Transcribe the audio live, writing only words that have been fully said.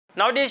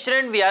Now dear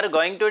student, we are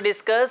going to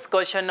discuss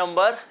question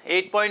number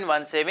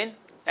 8.17,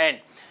 and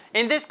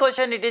in this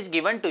question it is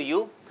given to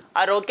you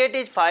a rocket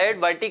is fired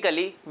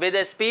vertically with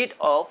a speed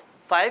of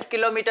 5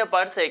 km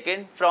per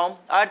second from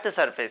earth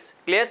surface.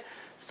 Clear?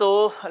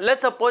 So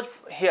let's suppose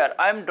here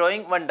I am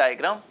drawing one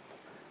diagram.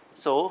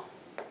 So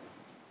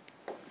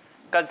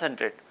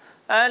concentrate,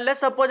 and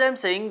let's suppose I am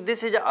saying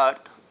this is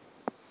earth.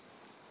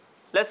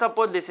 Let's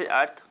suppose this is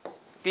earth.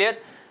 Clear?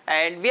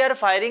 And we are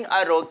firing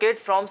a rocket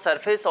from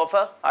surface of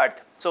a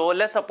earth. So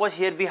let's suppose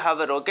here we have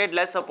a rocket.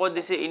 Let's suppose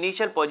this is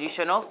initial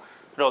position of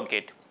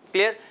rocket.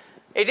 Clear?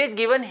 It is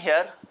given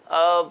here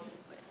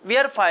we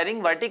are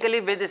firing vertically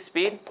with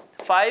speed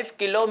 5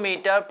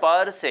 km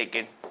per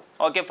second.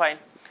 Okay, fine.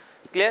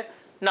 Clear?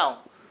 Now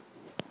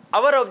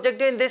our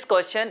objective in this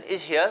question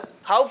is here,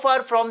 how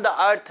far from the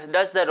earth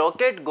does the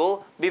rocket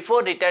go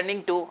before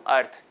returning to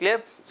earth?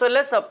 Clear? So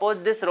let's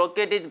suppose this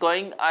rocket is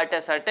going at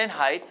a certain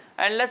height,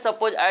 and let's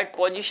suppose at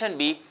position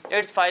B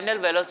its final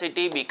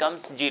velocity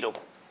becomes 0.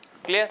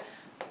 Clear?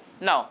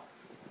 Now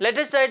let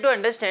us try to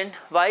understand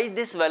why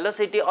this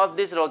velocity of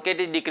this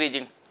rocket is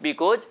decreasing,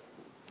 because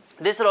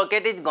this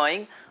rocket is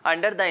going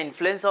under the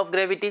influence of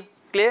gravity.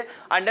 Clear?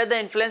 Under the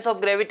influence of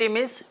gravity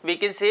means we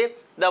can say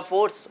the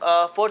force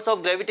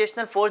of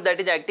gravitational force that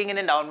is acting in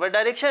a downward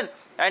direction,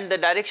 and the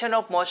direction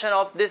of motion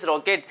of this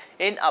rocket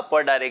in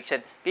upward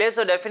direction. Clear?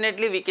 So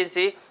definitely we can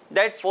say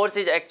that force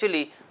is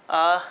actually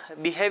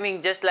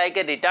behaving just like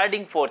a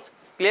retarding force.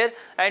 Clear?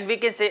 And we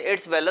can say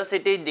its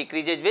velocity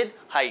decreases with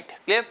height.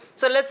 Clear?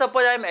 So let's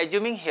suppose I am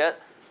assuming here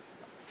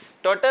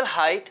total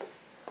height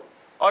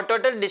or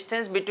total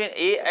distance between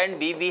A and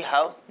B we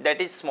have, that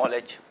is small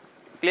h.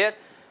 Clear?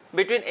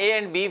 Between A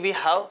and B we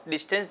have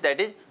distance that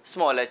is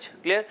small h.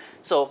 Clear?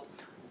 So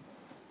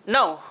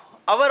now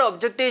our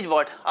objective is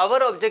what?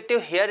 Our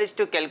objective here is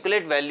to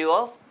calculate value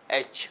of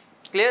h.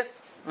 Clear?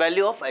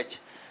 Value of h.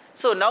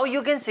 So now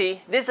you can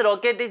see this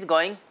rocket is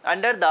going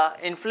under the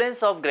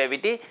influence of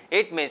gravity.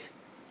 It means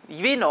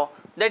we know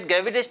that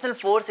gravitational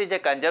force is a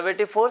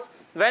conservative force.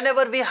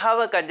 Whenever we have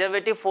a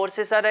conservative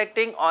forces are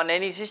acting on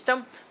any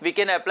system, we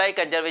can apply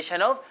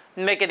conservation of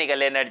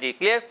mechanical energy.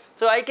 Clear?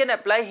 So I can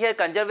apply here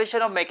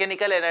conservation of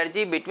mechanical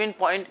energy between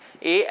point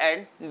A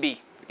and B.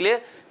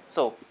 Clear?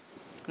 So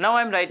now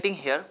I am writing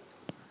here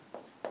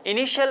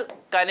initial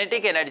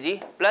kinetic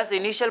energy plus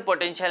initial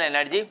potential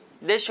energy,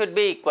 this should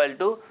be equal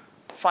to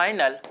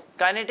final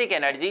kinetic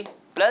energy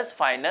plus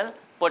final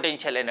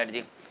potential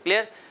energy.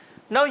 Clear?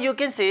 Now you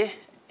can say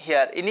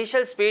here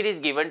initial speed is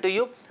given to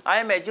you. I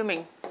am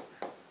assuming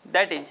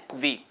that is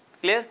v.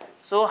 Clear?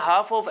 So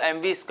half of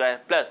mv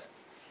square plus.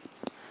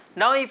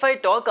 Now if I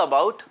talk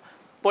about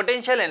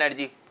potential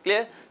energy,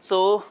 clear?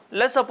 So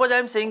let's suppose I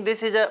am saying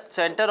this is a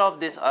center of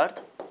this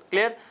earth.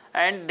 Clear?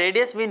 And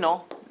radius we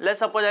know. Let's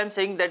suppose I am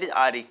saying that is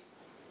re.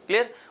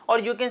 Clear? Or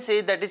you can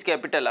say that is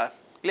capital R.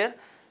 Clear?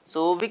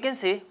 So we can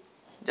say,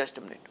 just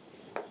a minute.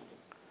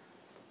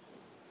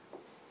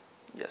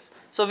 Yes.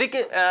 So we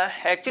can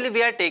actually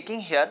we are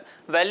taking here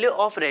value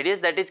of radius,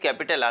 that is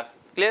capital R.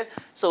 Clear?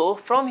 So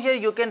from here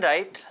you can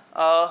write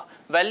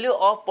value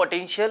of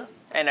potential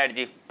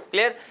energy.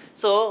 Clear?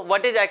 So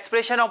what is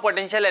expression of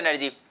potential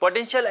energy?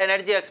 Potential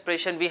energy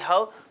expression we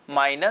have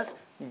minus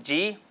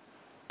G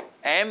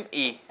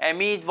ME.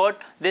 ME is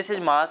what? This is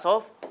mass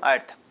of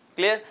earth.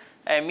 Clear?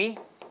 ME,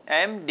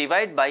 M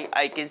divided by,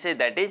 I can say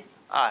that is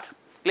R.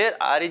 Clear?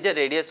 R is the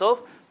radius of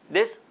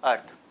this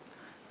earth.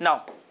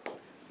 Now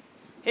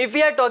if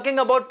we are talking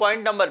about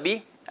point number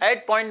B,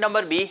 at point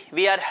number B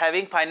we are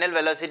having final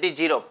velocity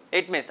 0.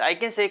 It means I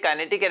can say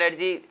kinetic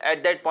energy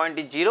at that point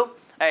is 0.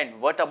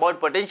 And what about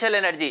potential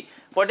energy?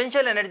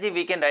 Potential energy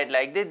we can write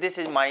like this. This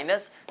is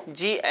minus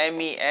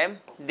GMEM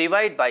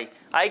divided by,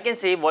 I can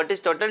say what is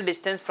total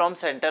distance from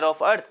center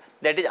of earth,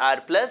 that is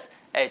R plus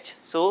H.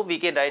 So we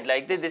can write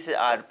like this. This is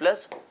R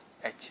plus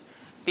H.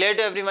 Clear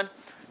to everyone?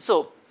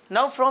 So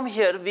now from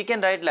here we can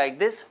write like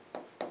this,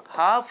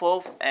 half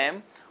of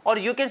M, or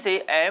you can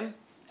say M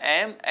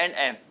and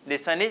M.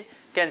 This one is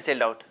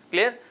cancelled out.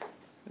 Clear?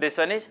 This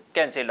one is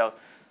cancelled out.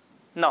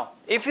 Now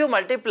if you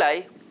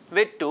multiply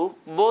with 2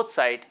 both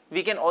sides,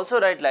 we can also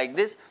write like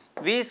this,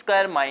 V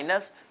square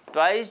minus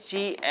twice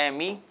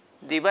GME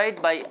divided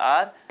by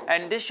R,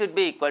 and this should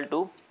be equal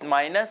to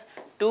minus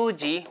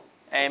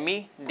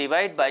 2GME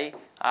divided by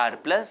R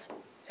plus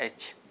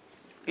H.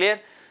 Clear?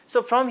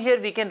 So from here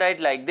we can write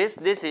like this.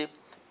 This is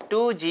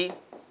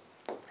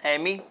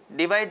 2GME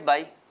divided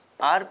by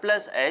R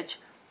plus H.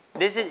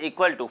 This is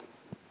equal to,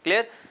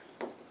 clear,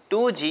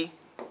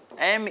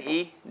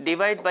 2GME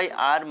divided by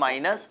R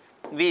minus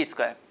V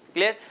square.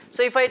 Clear?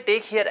 So if I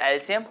take here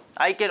LCM,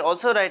 I can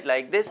also write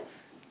like this,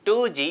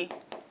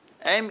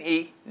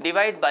 2GME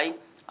divided by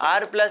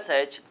R plus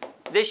H.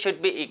 This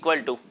should be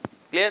equal to,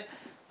 clear,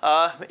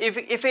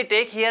 if we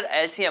take here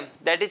LCM,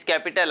 that is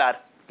capital R.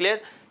 Clear?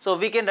 So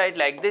we can write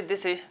like this.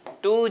 This is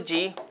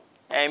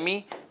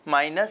 2GME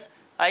minus,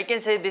 I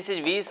can say this is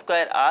V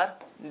square R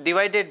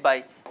divided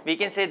by, we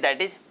can say that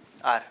is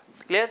R.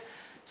 Clear?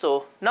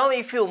 So now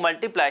if you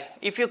multiply,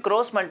 if you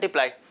cross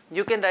multiply,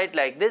 you can write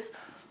like this,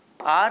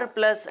 R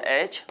plus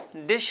H,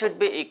 this should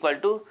be equal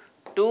to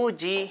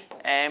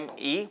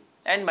 2GME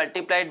and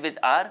multiplied with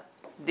R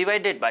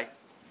divided by,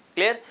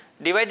 clear,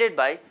 divided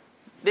by,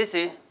 this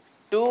is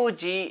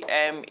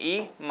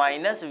 2GME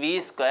minus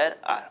V square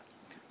R,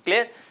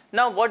 clear.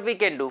 Now what we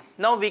can do,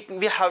 now we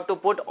have to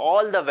put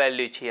all the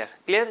values here,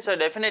 clear. So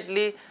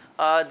definitely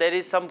there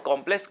is some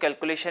complex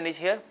calculation is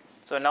here.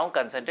 So now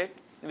concentrate,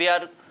 we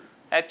are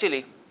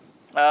actually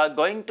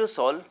going to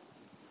solve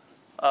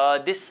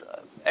this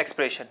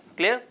expression,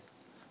 clear.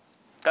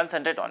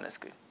 Concentrate on the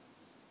screen.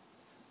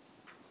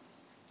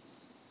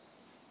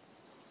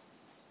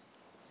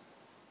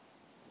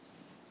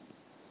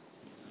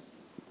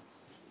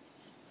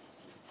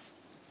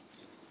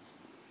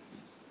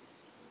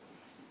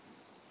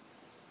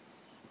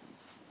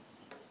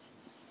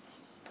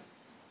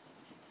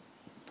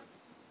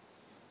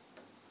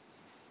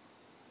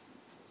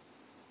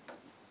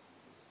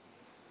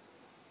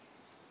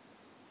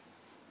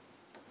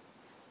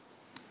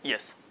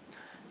 Yes,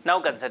 now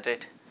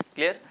concentrate,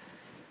 clear.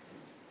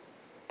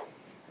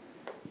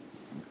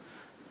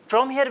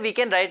 From here we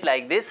can write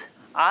like this,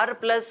 R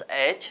plus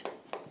H,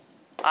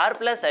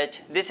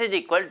 this is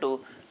equal to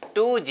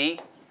 2G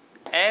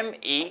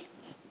ME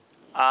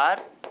R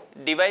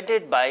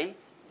divided by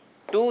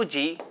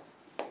 2G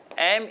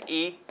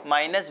ME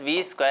minus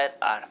V square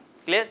R,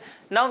 clear.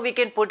 Now we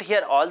can put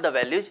here all the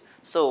values.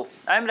 So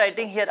I am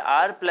writing here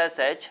R plus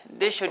H,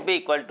 this should be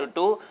equal to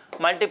 2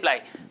 multiply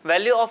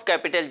value of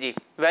capital G.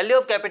 Value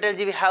of capital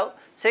G we have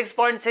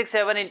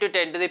 6.67 into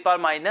 10 to the power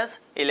minus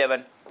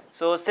 11.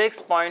 So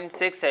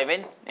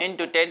 6.67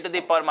 into 10 to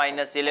the power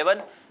minus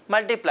 11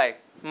 multiply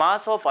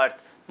mass of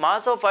earth.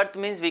 Mass of earth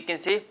means we can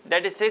see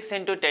that is 6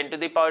 into 10 to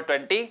the power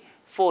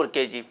 24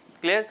 kg,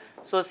 clear.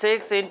 So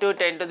 6 into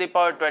 10 to the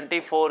power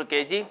 24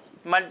 kg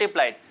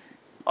multiplied.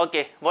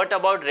 Okay, what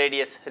about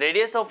radius?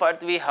 Radius of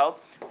earth we have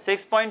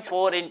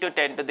 6.4 into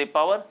 10 to the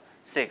power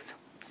 6,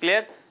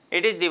 clear.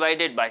 It is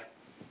divided by,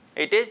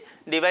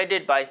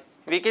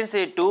 we can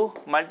say 2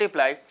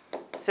 multiply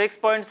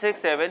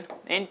 6.67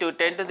 into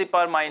 10 to the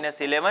power minus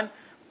 11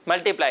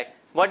 multiply.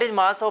 What is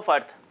mass of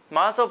earth?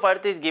 Mass of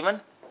earth is given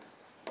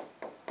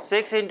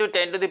 6 into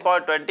 10 to the power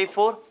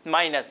 24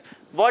 minus.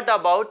 What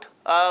about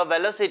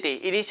velocity,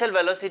 initial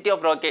velocity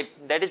of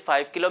rocket, that is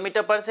 5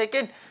 km per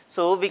second.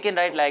 So we can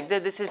write like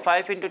this, this is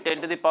 5 into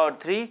 10 to the power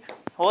 3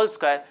 whole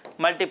square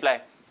multiply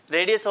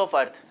radius of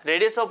earth.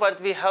 Radius of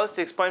earth we have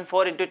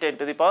 6.4 into 10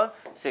 to the power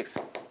 6,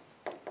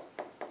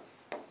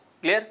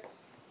 clear.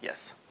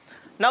 Yes.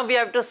 Now we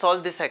have to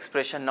solve this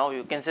expression. Now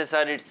you can say,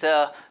 sir, it's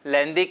a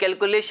lengthy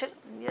calculation.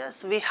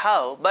 Yes, we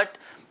have, but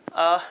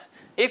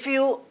if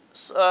you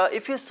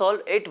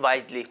solve it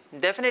wisely,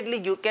 definitely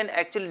you can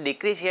actually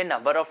decrease here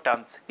number of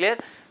terms, clear.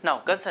 Now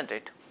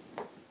concentrate.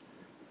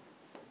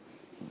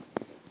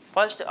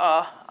 First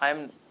I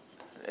am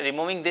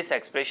removing this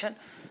expression,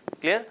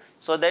 clear,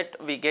 so that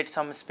we get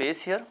some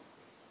space here.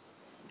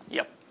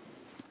 Yep.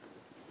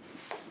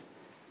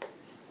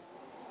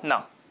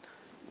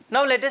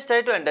 Now let us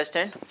try to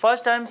understand.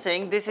 First I am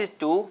saying this is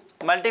 2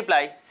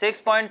 multiply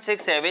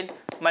 6.67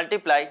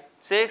 multiply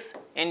 6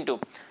 into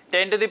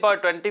 10 to the power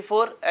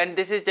 24 and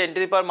this is 10 to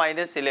the power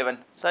minus 11.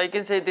 So I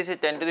can say this is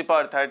 10 to the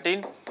power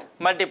 13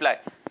 multiply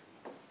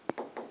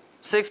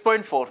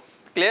 6.4,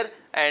 clear,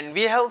 and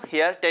we have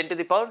here 10 to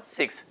the power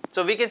 6.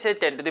 So we can say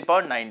 10 to the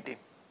power 90,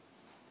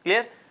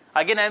 clear.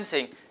 Again I am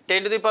saying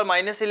 10 to the power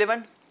minus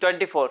 11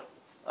 24,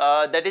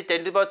 that is 10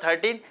 to the power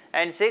 13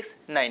 and 6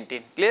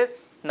 19, clear.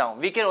 Now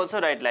we can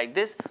also write like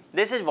this,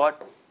 this is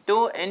what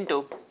 2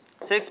 into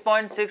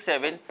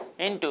 6.67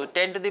 into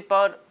 10 to the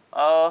power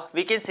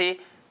we can say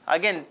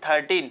again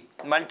 13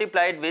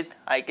 multiplied with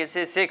I can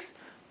say 6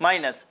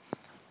 minus,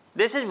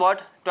 this is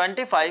what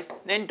 25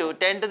 into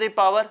 10 to the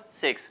power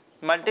 6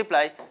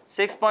 multiply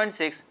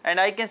 6.6 and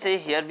I can say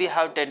here we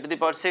have 10 to the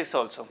power 6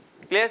 also,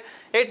 clear.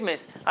 It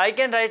means I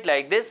can write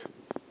like this,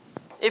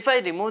 if I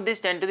remove this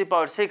 10 to the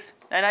power 6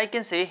 and I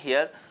can say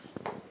here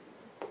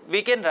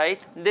we can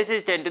write this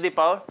is 10 to the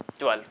power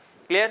 12,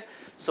 clear.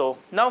 So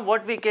now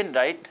what we can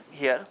write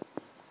here,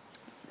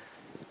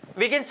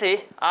 we can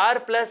say R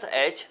plus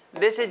H,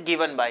 this is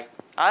given by,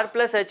 R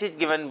plus H is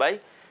given by,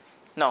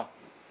 now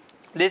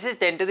this is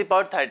 10 to the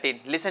power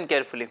 13, listen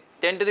carefully,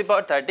 10 to the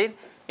power 13,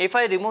 if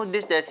I remove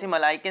this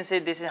decimal I can say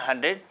this is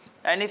 100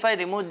 and if I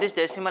remove this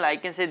decimal I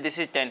can say this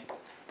is 10.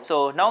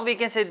 So now we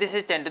can say this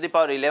is 10 to the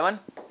power 11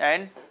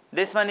 and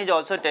this one is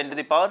also 10 to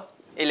the power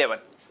 11,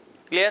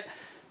 clear.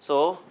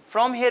 So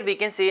from here we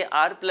can say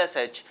R plus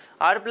H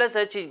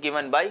is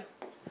given by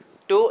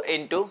 2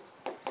 into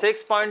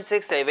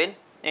 6.67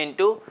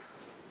 into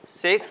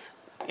 6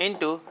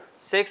 into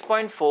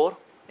 6.4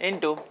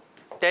 into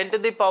 10 to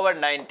the power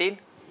 19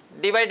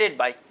 divided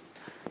by,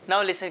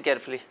 now listen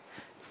carefully,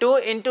 2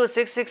 into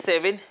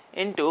 667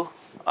 into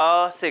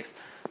 6.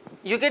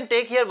 You can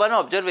take here one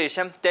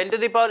observation, 10 to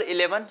the power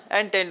 11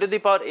 and 10 to the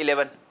power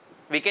 11.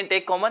 We can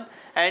take common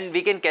and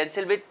we can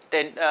cancel with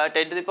 10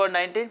 to the power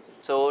 19.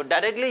 So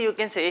directly you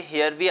can say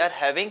here we are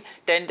having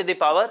 10 to the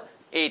power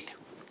 8,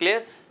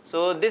 clear.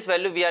 So this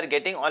value we are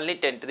getting only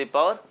 10 to the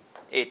power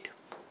 8,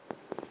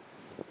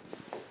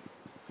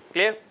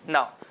 Clear?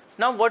 Now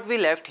what we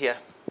left here,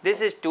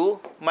 this is 2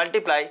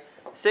 multiply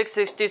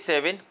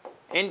 667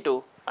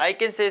 into, I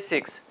can say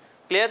 6,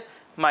 clear,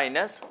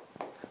 minus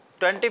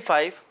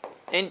 25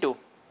 into,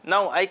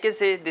 now I can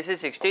say this is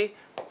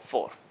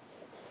 64.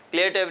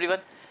 Clear to everyone?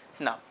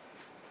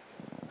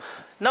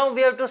 Now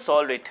we have to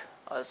solve it.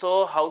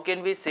 So how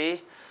can we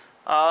say?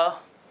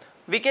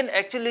 We can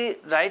actually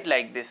write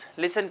like this.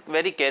 Listen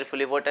very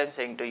carefully what I am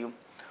saying to you.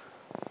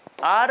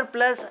 R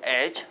plus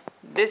H,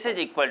 this is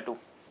equal to,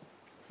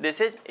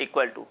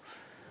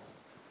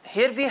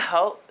 here we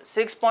have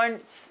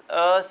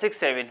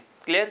 6.67,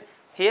 clear,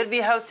 here we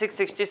have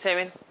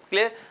 667,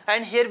 clear,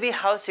 and here we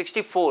have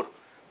 64,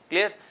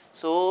 clear.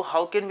 So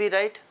how can we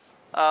write?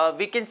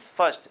 We can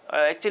first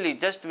actually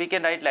just we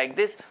can write like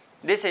this.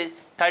 This is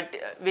 30,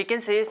 we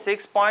can say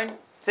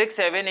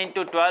 6.67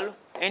 into 12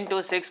 into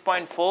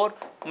 6.4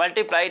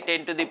 multiply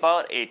 10 to the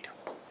power 8.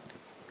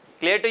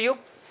 Clear to you?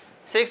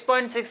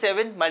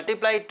 6.67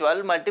 multiply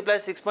 12 multiply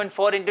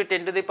 6.4 into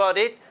 10 to the power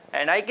 8,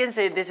 and I can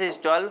say this is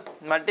 12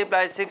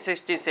 multiply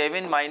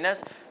 667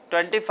 minus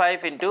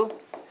 25 into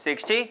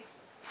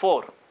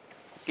 64.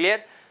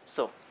 Clear?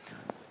 So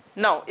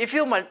now if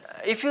you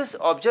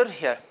observe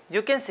here,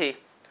 you can see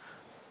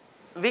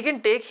we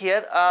can take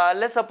here,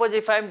 let's suppose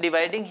if I am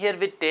dividing here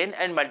with 10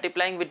 and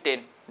multiplying with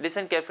 10.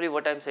 Listen carefully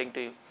what I am saying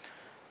to you.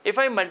 If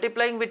I am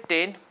multiplying with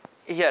 10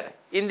 here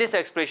in this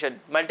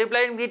expression,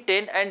 multiplying with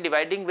 10 and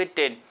dividing with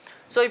 10.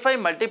 So if I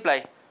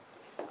multiply,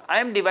 I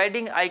am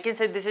dividing, I can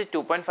say this is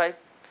 2.5,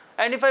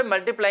 and if I am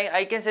multiplying,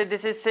 I can say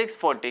this is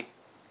 640.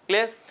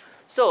 Clear?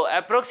 So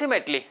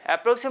approximately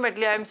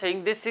I am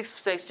saying this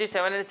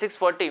 667 and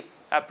 640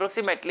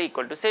 approximately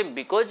equal to same,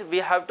 because we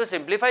have to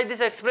simplify this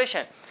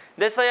expression.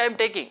 That's why I am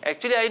taking.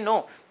 Actually I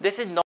know this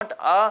is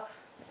not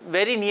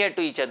very near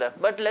to each other,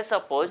 but let's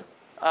suppose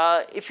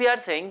if we are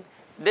saying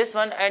this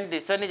one and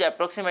this one is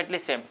approximately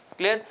same.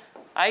 Clear?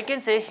 I can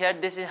say here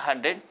this is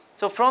 100.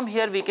 So from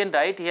here we can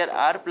write here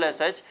R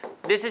plus H,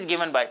 this is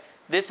given by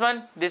this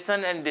one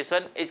and this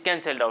one is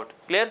cancelled out.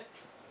 Clear?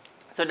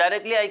 So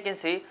directly I can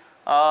say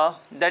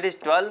that is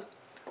 12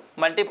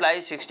 multiply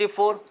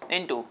 64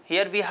 into,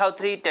 here we have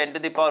 3 10 to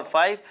the power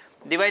 5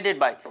 divided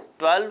by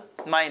 12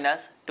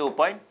 minus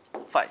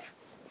 2.5.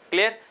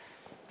 Clear?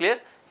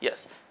 Clear?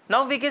 Yes.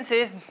 Now we can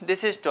say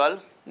this is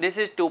 12, this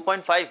is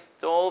 2.5.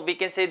 So we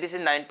can say this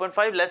is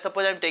 9.5. Let's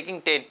suppose I am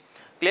taking 10.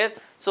 Clear?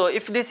 So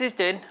if this is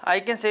 10, I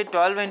can say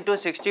 12 into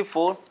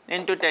 64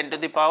 into 10 to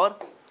the power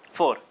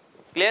 4.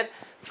 Clear?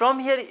 From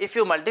here if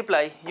you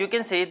multiply, you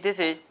can say this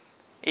is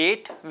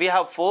 8, we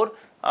have 4,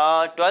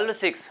 12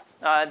 6,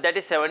 that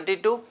is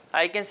 72.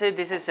 I can say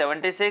this is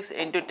 76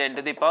 into 10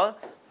 to the power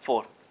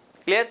 4.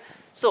 Clear?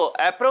 So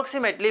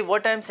approximately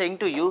what I am saying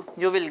to you,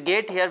 you will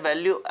get here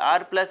value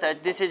R plus H,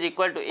 this is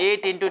equal to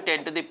 8 into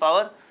 10 to the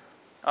power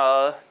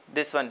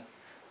this one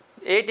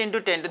 8 into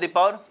 10 to the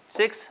power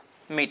 6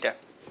 meter.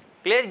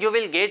 Clear? You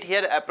will get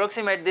here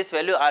approximate this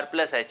value R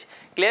plus H.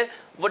 Clear?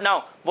 But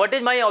now what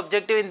is my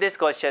objective in this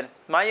question?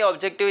 My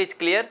objective is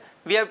clear.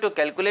 We have to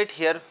calculate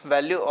here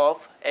value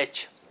of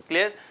H.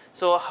 Clear?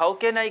 So how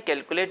can I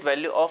calculate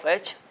value of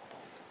H?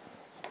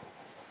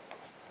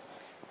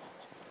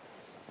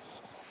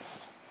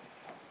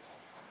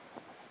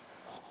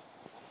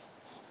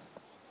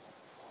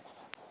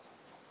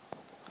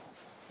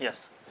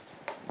 Yes.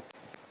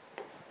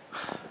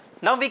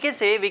 Now we can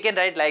say, we can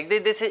write like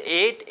this, this is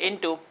 8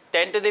 into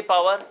 10 to the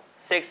power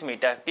 6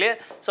 meter. Clear?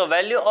 So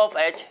value of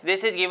H,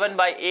 this is given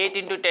by 8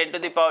 into 10 to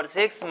the power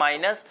 6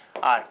 minus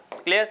R.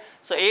 Clear?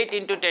 So 8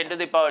 into 10 to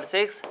the power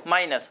 6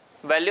 minus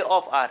value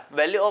of R.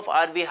 Value of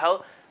R we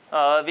have,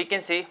 we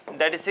can say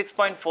that is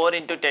 6.4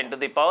 into 10 to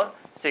the power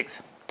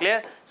 6.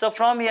 Clear? So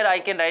from here I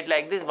can write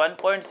like this,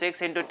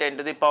 1.6 into 10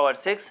 to the power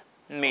 6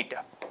 meter.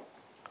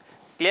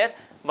 Clear?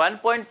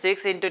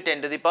 1.6 into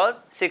 10 to the power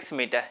 6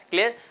 meter.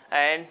 Clear?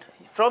 And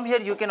from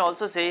here you can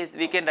also say,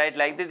 we can write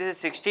like this, this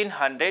is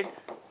 1600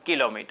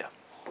 kilometer.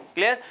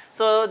 Clear?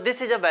 So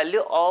this is a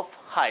value of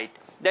height,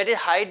 that is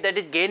height that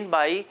is gained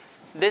by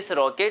this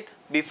rocket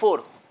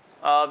before,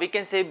 we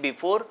can say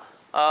before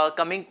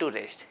coming to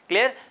rest.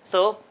 Clear?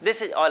 So this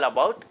is all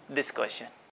about this question.